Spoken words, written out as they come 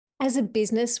As a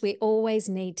business, we always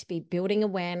need to be building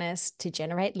awareness to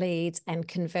generate leads and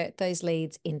convert those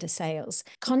leads into sales.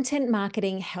 Content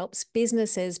marketing helps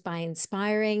businesses by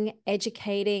inspiring,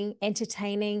 educating,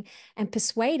 entertaining, and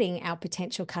persuading our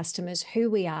potential customers who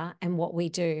we are and what we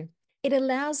do. It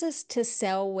allows us to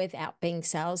sell without being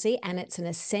salesy, and it's an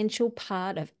essential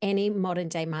part of any modern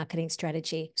day marketing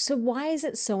strategy. So, why is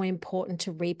it so important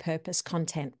to repurpose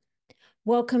content?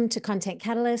 Welcome to Content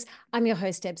Catalyst. I'm your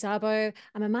host, Deb Szabo.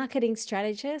 I'm a marketing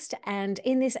strategist, and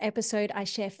in this episode, I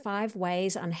share 5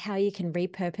 ways on how you can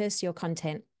repurpose your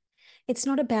content. It's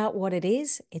not about what it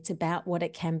is, it's about what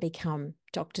it can become.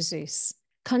 Dr. Zeus.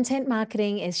 Content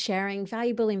marketing is sharing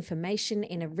valuable information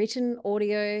in a written,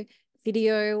 audio,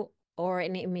 video, or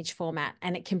an image format,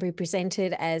 and it can be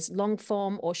presented as long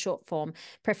form or short form,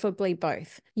 preferably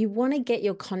both. You want to get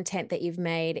your content that you've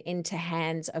made into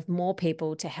hands of more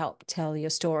people to help tell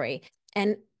your story.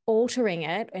 And altering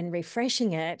it and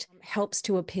refreshing it helps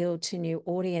to appeal to new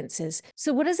audiences.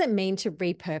 So what does it mean to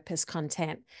repurpose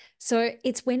content? So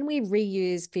it's when we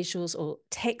reuse visuals or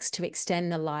text to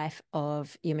extend the life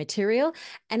of your material,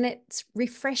 and it's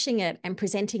refreshing it and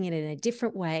presenting it in a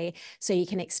different way so you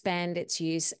can expand its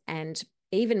use and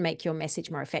even make your message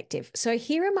more effective. So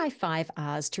here are my 5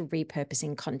 R's to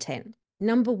repurposing content.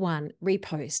 Number 1,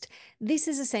 repost. This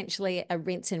is essentially a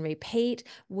rinse and repeat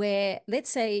where,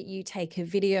 let's say you take a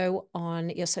video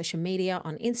on your social media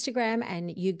on Instagram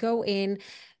and you go in.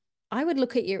 I would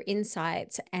look at your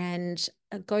insights and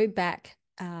go back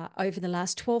over the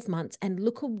last 12 months and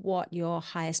look at what your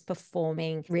highest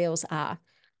performing reels are.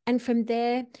 And from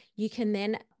there, you can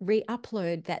then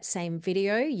re-upload that same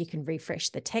video. You can refresh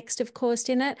the text, of course,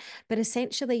 in it, but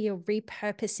essentially you're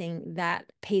repurposing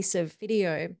that piece of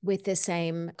video with the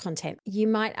same content. You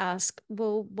might ask,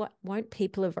 well, what, won't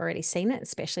people have already seen it,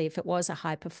 especially if it was a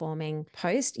high-performing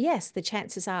post? Yes, the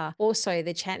chances are. Also,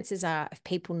 the chances are of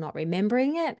people not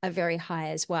remembering it are very high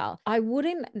as well. I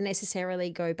wouldn't necessarily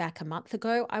go back a month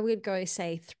ago. I would go,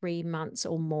 say, 3 months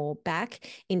or more back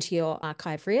into your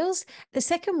archive reels. The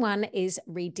second one is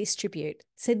redistribute.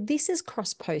 So this is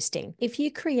cross-posting. If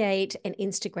you create an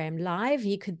Instagram live,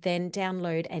 you could then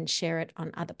download and share it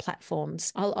on other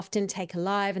platforms. I'll often take a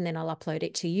live and then I'll upload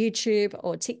it to YouTube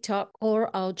or TikTok, or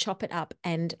I'll chop it up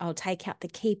and I'll take out the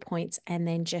key points and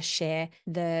then just share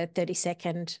the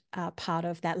 30-second part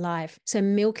of that live. So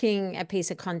milking a piece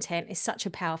of content is such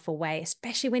a powerful way,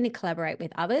 especially when you collaborate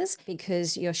with others,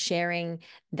 because you're sharing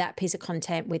that piece of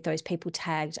content with those people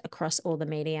tagged across all the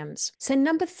mediums. So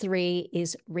number 3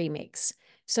 is remix.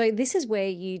 So this is where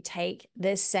you take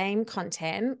the same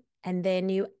content and then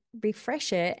you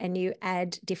refresh it and you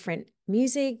add different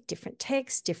music, different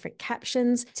text, different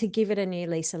captions to give it a new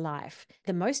lease of life.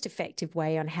 The most effective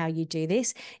way on how you do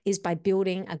this is by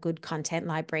building a good content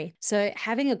library. So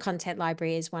having a content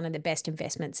library is one of the best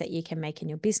investments that you can make in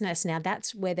your business. Now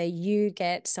that's whether you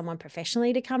get someone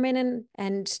professionally to come in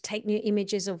and take new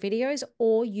images or videos,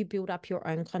 or you build up your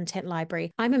own content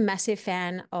library. I'm a massive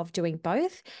fan of doing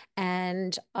both,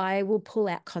 and I will pull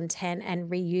out content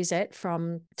and reuse it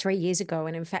from 3 years ago.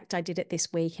 And in fact, I did it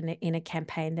this week in a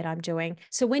campaign that I'm doing.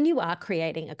 So when you are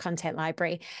creating a content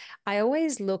library, I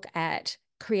always look at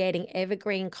creating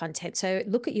evergreen content. So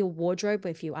look at your wardrobe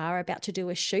if you are about to do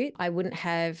a shoot. I wouldn't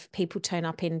have people turn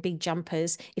up in big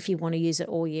jumpers if you want to use it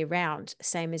all year round,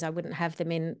 same as I wouldn't have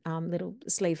them in little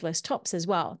sleeveless tops as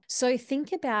well. So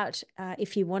think about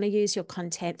if you want to use your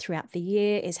content throughout the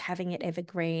year, is having it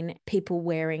evergreen, people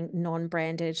wearing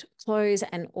non-branded clothes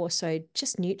and also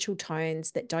just neutral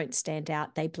tones that don't stand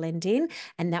out, they blend in,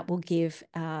 and that will give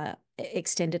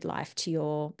extended life to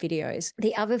your videos.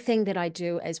 The other thing that I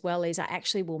do as well is I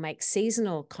actually will make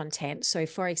seasonal content. So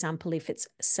for example, if it's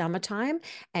summertime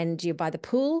and you're by the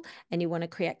pool and you want to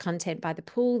create content by the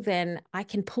pool, then I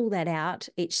can pull that out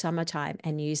each summertime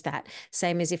and use that.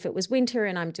 Same as if it was winter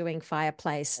and I'm doing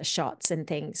fireplace shots and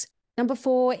things. Number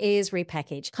 4 is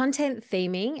repackage. Content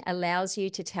theming allows you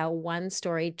to tell one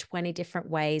story 20 different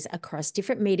ways across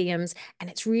different mediums, and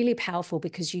it's really powerful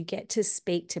because you get to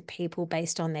speak to people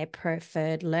based on their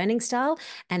preferred learning style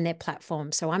and their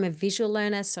platform. So I'm a visual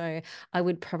learner, so I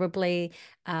would probably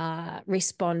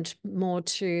respond more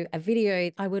to a video.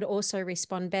 I would also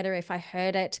respond better if I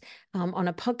heard it on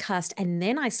a podcast and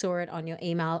then I saw it on your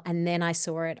email and then I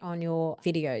saw it on your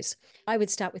videos. I would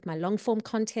start with my long form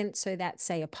content. So that's,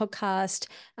 say, a podcast,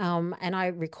 and I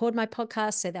record my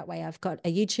podcast. So that way I've got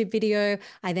a YouTube video.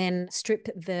 I then strip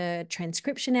the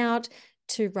transcription out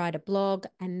to write a blog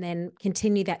and then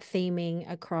continue that theming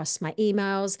across my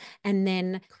emails and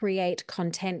then create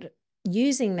content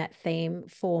using that theme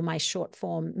for my short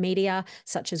form media,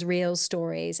 such as reels,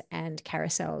 stories, and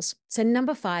carousels. So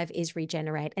number 5 is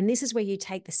regenerate. And this is where you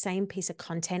take the same piece of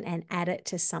content and add it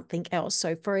to something else.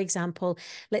 So for example,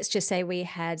 let's just say we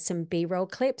had some B-roll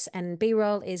clips, and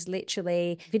B-roll is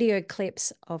literally video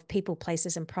clips of people,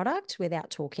 places, and product without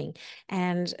talking.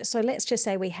 And so let's just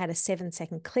say we had a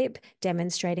 7-second clip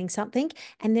demonstrating something,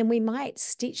 and then we might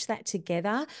stitch that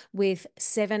together with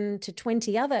 7 to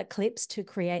 20 other clips to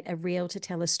create a reel to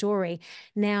tell a story.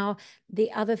 Now,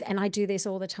 and I do this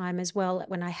all the time as well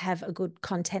when I have a good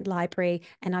content library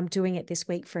and I'm doing it this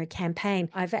week for a campaign.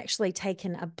 I've actually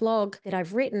taken a blog that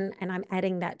I've written and I'm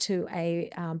adding that to a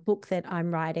book that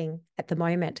I'm writing at the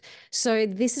moment. So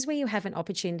this is where you have an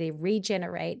opportunity to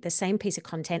regenerate the same piece of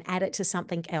content, add it to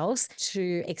something else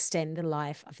to extend the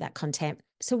life of that content.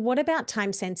 So what about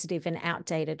time sensitive and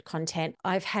outdated content?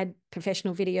 I've had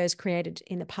professional videos created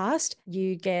in the past.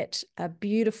 You get a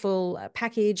beautiful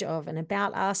package of an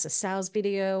about us, a sales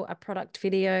video, a product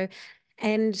video,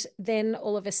 and then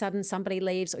all of a sudden somebody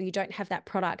leaves or you don't have that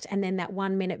product, and then that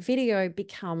 1-minute video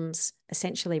becomes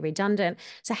essentially redundant.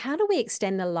 So how do we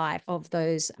extend the life of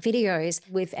those videos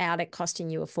without it costing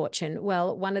you a fortune?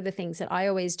 Well, one of the things that I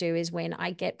always do is when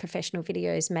I get professional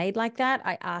videos made like that,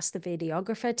 I ask the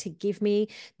videographer to give me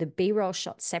the B-roll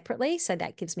shots separately. So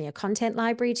that gives me a content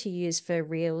library to use for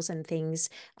reels and things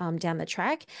down the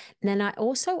track. And then I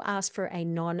also ask for a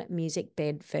non-music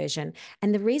bed version.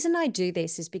 And the reason I do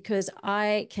this is because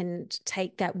I can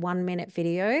take that 1-minute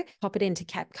video, pop it into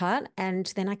CapCut, and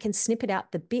then I can snip it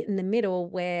out the bit in the middle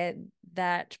where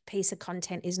that piece of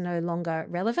content is no longer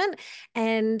relevant.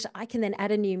 And I can then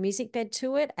add a new music bed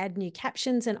to it, add new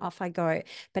captions, and off I go.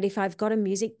 But if I've got a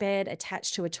music bed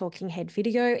attached to a talking head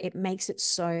video, it makes it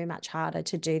so much harder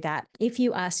to do that. If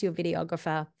you ask your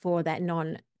videographer for that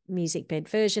non-music bed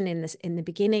version in the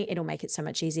beginning, it'll make it so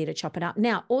much easier to chop it up.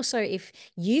 Now, also, if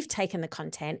you've taken the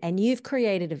content and you've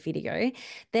created a video,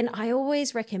 then I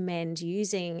always recommend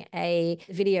using a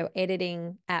video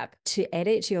editing app to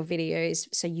edit your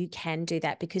videos so you can do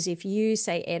that. Because if you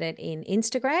say edit in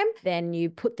Instagram, then you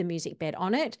put the music bed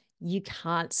on it, you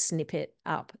can't snippet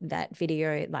up that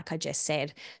video like I just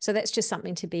said. So that's just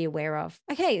something to be aware of.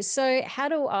 Okay, so how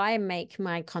do I make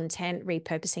my content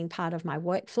repurposing part of my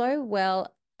workflow?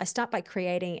 Well, I start by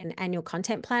creating an annual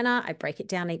content planner. I break it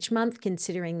down each month,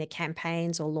 considering the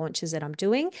campaigns or launches that I'm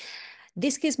doing.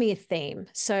 This gives me a theme.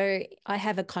 So I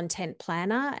have a content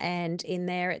planner, and in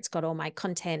there it's got all my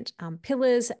content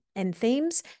pillars and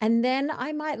themes. And then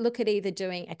I might look at either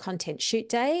doing a content shoot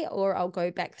day, or I'll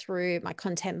go back through my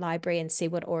content library and see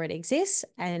what already exists.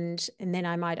 And then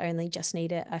I might only just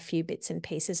need a few bits and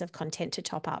pieces of content to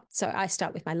top up. So I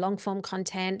start with my long form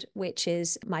content, which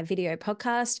is my video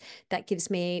podcast. That gives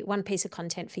me one piece of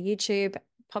content for YouTube,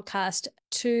 podcast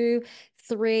 2,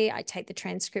 3, I take the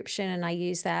transcription and I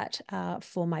use that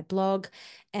for my blog.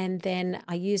 And then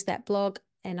I use that blog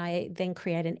and I then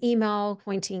create an email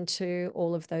pointing to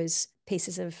all of those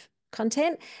pieces of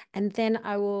content. And then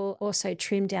I will also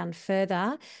trim down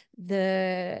further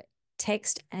the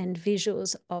text and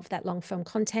visuals of that long form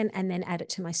content and then add it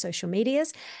to my social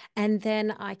medias. And then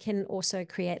I can also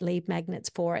create lead magnets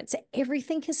for it. So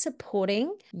everything is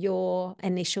supporting your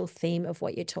initial theme of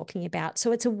what you're talking about.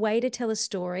 So it's a way to tell a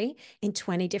story in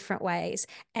 20 different ways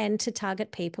and to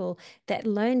target people that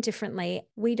learn differently.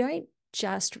 We don't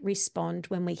just respond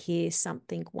when we hear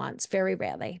something once, very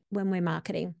rarely when we're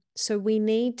marketing. So we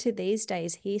need to these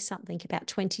days hear something about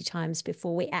 20 times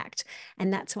before we act.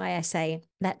 And that's why I say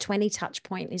that 20 touch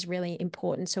point is really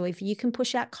important. So if you can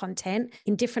push out content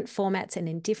in different formats and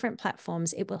in different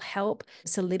platforms, it will help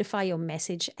solidify your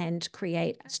message and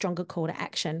create a stronger call to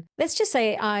action. Let's just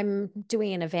say I'm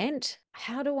doing an event.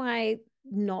 How do I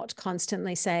not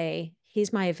constantly say,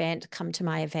 here's my event, come to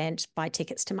my event, buy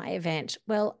tickets to my event?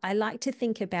 Well, I like to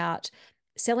think about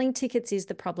selling tickets is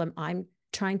the problem I'm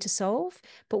trying to solve,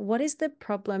 but what is the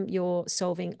problem you're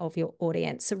solving of your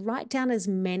audience? So write down as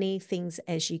many things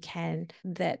as you can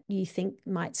that you think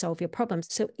might solve your problems.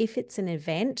 So if it's an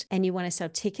event and you want to sell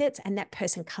tickets and that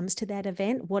person comes to that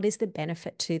event, what is the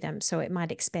benefit to them? So it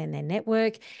might expand their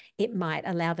network. It might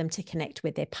allow them to connect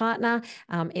with their partner.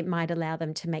 It might allow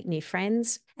them to make new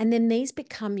friends. And then these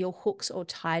become your hooks or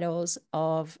titles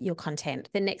of your content.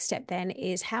 The next step then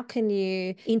is, how can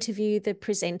you interview the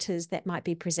presenters that might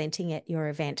be presenting at your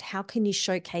event? How can you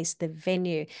showcase the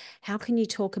venue? How can you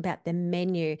talk about the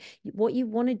menu? What you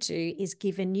want to do is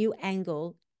give a new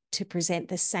angle to present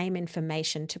the same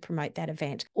information to promote that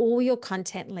event. All your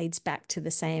content leads back to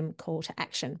the same call to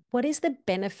action. What is the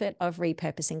benefit of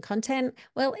repurposing content?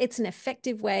 Well, it's an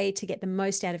effective way to get the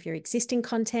most out of your existing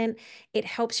content. It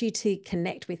helps you to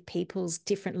connect with people's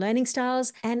different learning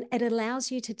styles, and it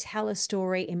allows you to tell a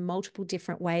story in multiple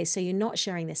different ways, so you're not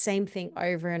sharing the same thing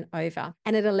over and over.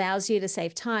 And it allows you to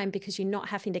save time because you're not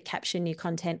having to capture new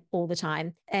content all the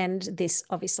time. And this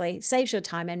obviously saves your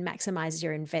time and maximizes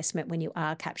your investment when you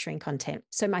are capturing content.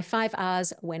 So my 5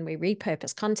 R's when we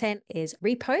repurpose content is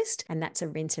repost, and that's a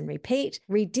rinse and repeat;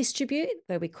 redistribute,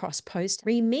 where we cross-post;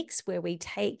 remix, where we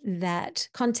take that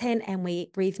content and we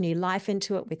breathe new life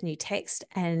into it with new text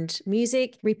and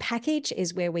music; repackage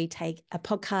is where we take a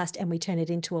podcast and we turn it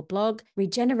into a blog;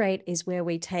 regenerate is where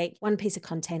we take one piece of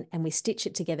content and we stitch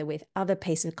it together with other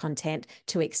pieces of content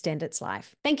to extend its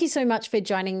life. Thank you so much for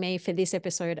joining me for this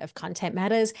episode of Content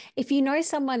Matters. If you know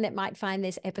someone that might find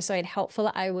this episode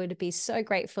helpful, I would be so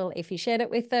grateful if you shared it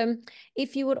with them.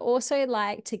 If you would also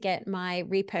like to get my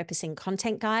repurposing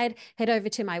content guide, head over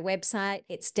to my website.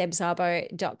 It's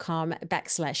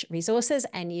debzarbo.com/resources,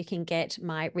 and you can get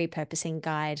my repurposing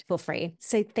guide for free.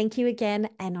 So thank you again,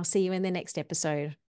 and I'll see you in the next episode.